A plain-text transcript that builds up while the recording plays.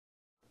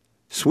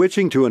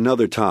Switching to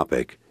another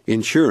topic,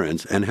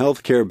 insurance and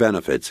health care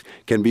benefits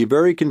can be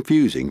very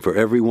confusing for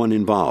everyone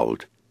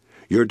involved.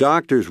 Your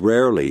doctors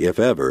rarely, if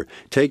ever,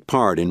 take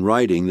part in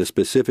writing the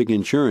specific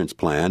insurance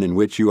plan in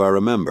which you are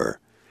a member.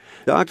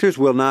 Doctors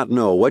will not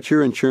know what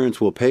your insurance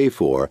will pay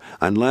for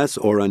unless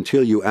or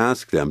until you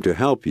ask them to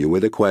help you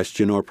with a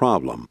question or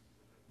problem.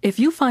 If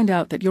you find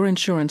out that your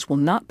insurance will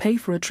not pay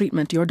for a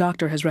treatment your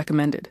doctor has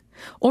recommended,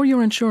 or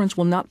your insurance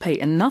will not pay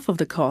enough of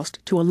the cost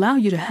to allow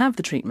you to have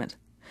the treatment,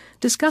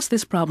 discuss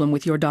this problem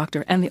with your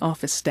doctor and the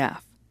office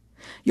staff.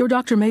 Your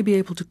doctor may be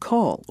able to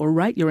call or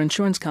write your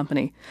insurance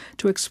company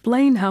to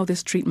explain how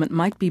this treatment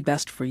might be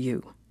best for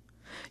you.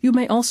 You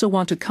may also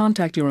want to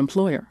contact your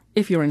employer,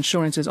 if your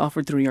insurance is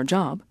offered through your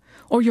job,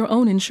 or your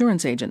own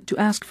insurance agent to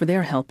ask for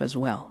their help as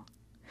well.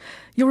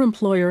 Your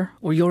employer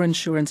or your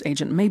insurance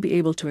agent may be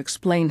able to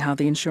explain how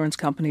the insurance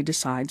company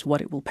decides what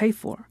it will pay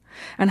for,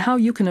 and how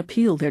you can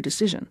appeal their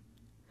decision.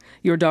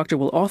 Your doctor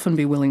will often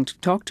be willing to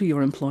talk to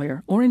your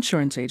employer or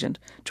insurance agent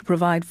to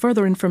provide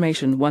further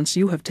information once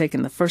you have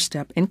taken the first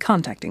step in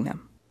contacting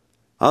them.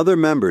 Other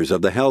members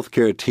of the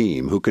healthcare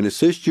team who can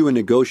assist you in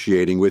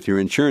negotiating with your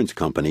insurance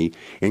company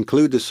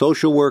include the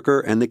social worker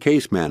and the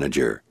case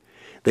manager.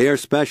 They are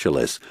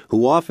specialists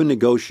who often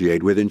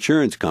negotiate with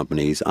insurance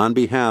companies on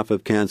behalf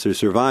of cancer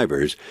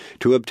survivors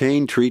to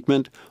obtain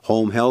treatment,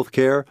 home health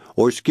care,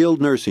 or skilled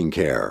nursing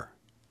care.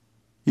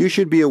 You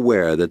should be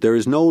aware that there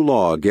is no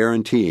law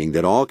guaranteeing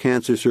that all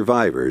cancer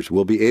survivors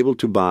will be able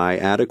to buy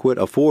adequate,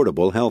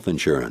 affordable health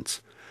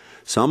insurance.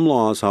 Some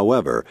laws,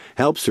 however,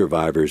 help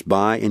survivors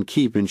buy and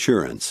keep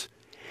insurance.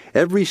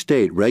 Every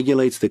state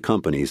regulates the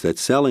companies that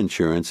sell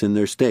insurance in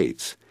their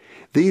states.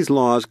 These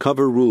laws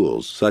cover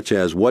rules such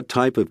as what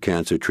type of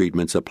cancer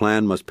treatments a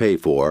plan must pay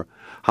for,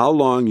 how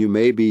long you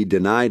may be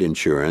denied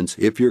insurance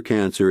if your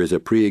cancer is a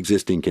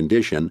pre-existing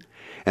condition,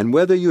 and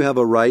whether you have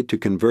a right to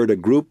convert a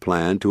group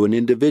plan to an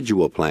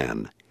individual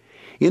plan.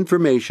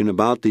 Information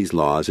about these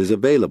laws is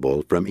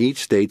available from each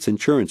state's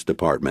insurance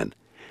department.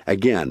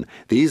 Again,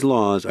 these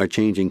laws are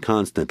changing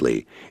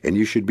constantly, and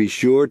you should be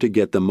sure to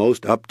get the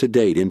most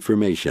up-to-date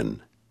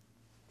information.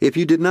 If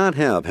you did not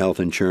have health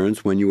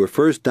insurance when you were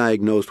first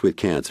diagnosed with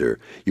cancer,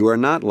 you are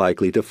not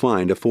likely to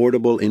find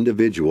affordable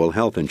individual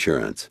health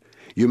insurance.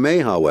 You may,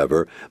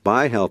 however,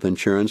 buy health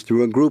insurance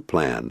through a group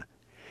plan.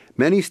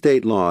 Many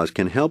state laws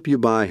can help you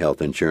buy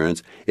health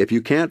insurance if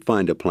you can't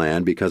find a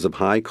plan because of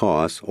high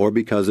costs or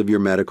because of your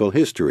medical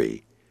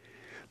history.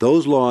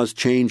 Those laws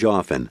change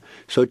often,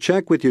 so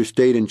check with your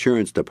state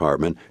insurance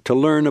department to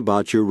learn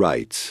about your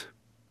rights.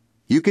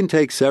 You can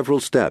take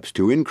several steps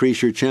to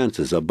increase your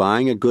chances of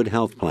buying a good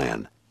health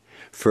plan.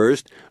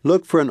 First,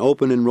 look for an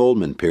open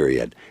enrollment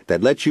period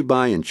that lets you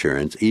buy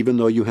insurance even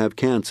though you have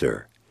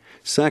cancer.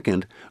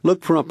 Second,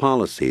 look for a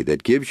policy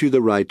that gives you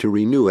the right to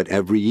renew it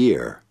every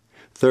year.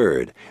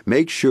 Third,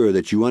 make sure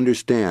that you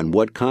understand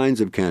what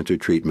kinds of cancer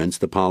treatments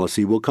the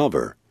policy will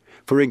cover.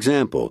 For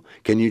example,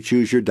 can you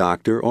choose your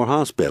doctor or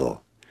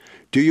hospital?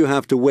 Do you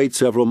have to wait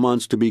several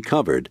months to be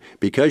covered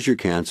because your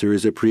cancer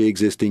is a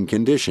pre-existing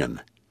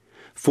condition?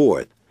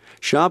 Fourth,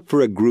 shop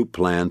for a group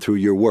plan through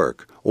your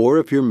work, or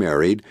if you're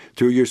married,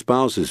 through your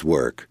spouse's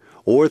work,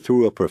 or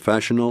through a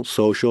professional,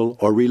 social,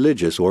 or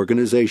religious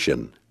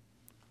organization.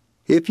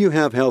 If you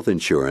have health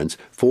insurance,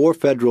 4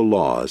 federal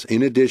laws,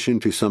 in addition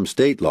to some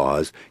state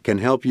laws, can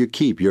help you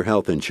keep your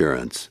health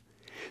insurance.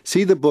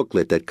 See the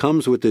booklet that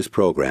comes with this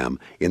program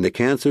in the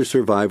Cancer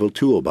Survival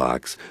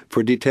Toolbox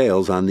for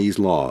details on these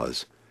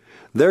laws.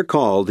 They're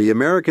called the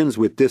Americans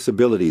with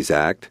Disabilities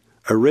Act,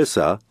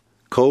 ERISA,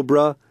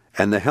 COBRA,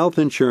 and the Health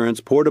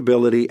Insurance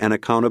Portability and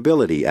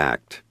Accountability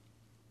Act.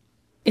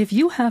 If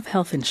you have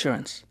health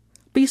insurance,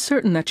 be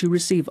certain that you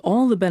receive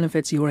all the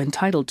benefits you are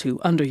entitled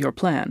to under your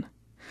plan.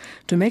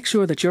 To make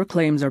sure that your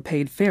claims are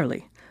paid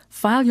fairly,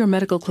 file your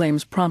medical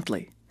claims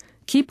promptly.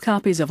 Keep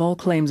copies of all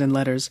claims and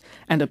letters,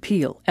 and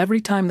appeal every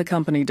time the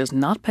company does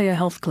not pay a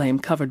health claim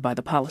covered by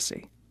the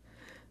policy.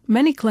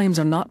 Many claims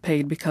are not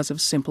paid because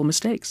of simple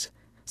mistakes,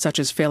 such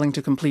as failing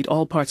to complete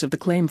all parts of the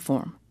claim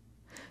form.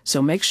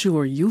 So make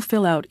sure you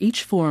fill out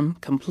each form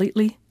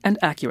completely and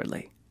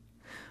accurately.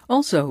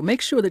 Also,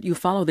 make sure that you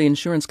follow the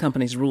insurance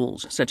company's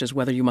rules, such as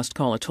whether you must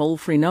call a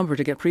toll-free number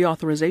to get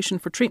pre-authorization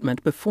for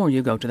treatment before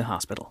you go to the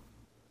hospital.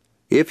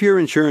 If your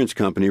insurance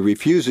company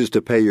refuses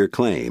to pay your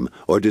claim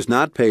or does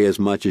not pay as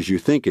much as you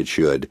think it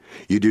should,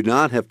 you do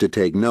not have to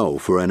take no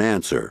for an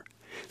answer.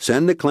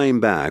 Send the claim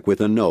back with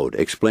a note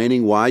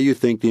explaining why you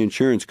think the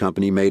insurance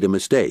company made a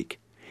mistake.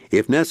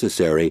 If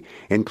necessary,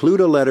 include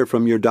a letter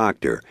from your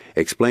doctor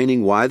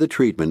explaining why the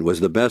treatment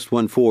was the best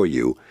one for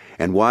you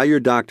and why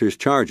your doctor's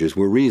charges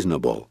were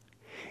reasonable.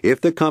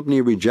 If the company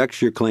rejects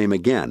your claim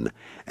again,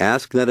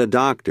 ask that a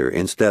doctor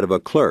instead of a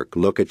clerk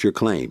look at your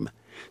claim.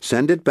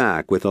 Send it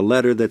back with a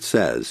letter that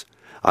says,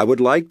 "I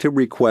would like to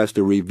request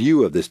a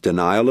review of this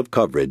denial of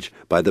coverage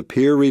by the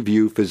peer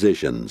review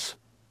physicians."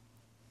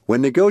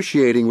 When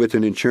negotiating with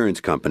an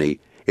insurance company,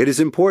 it is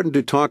important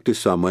to talk to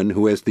someone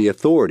who has the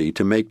authority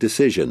to make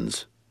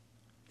decisions.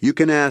 You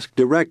can ask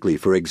directly,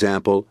 for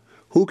example,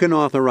 who can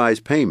authorize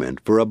payment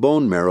for a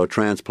bone marrow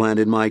transplant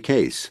in my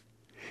case?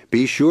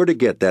 Be sure to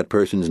get that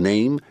person's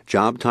name,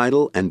 job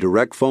title, and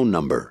direct phone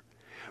number.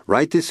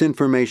 Write this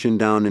information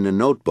down in a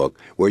notebook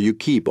where you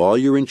keep all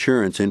your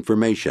insurance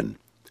information.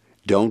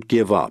 Don't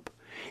give up.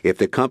 If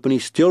the company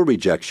still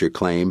rejects your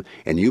claim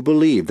and you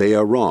believe they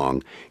are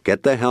wrong,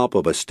 get the help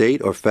of a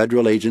state or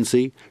federal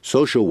agency,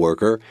 social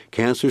worker,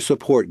 cancer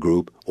support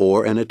group,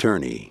 or an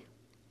attorney.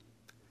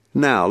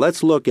 Now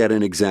let's look at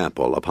an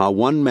example of how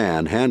one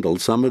man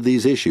handled some of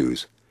these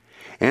issues.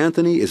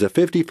 Anthony is a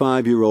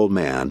 55-year-old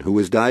man who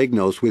was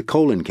diagnosed with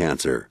colon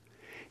cancer.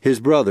 His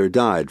brother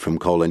died from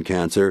colon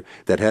cancer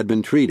that had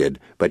been treated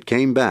but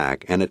came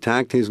back and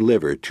attacked his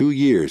liver 2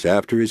 years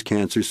after his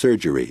cancer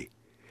surgery.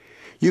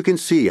 You can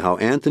see how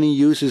Anthony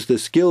uses the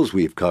skills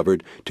we've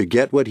covered to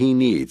get what he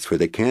needs for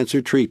the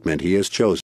cancer treatment he has chosen.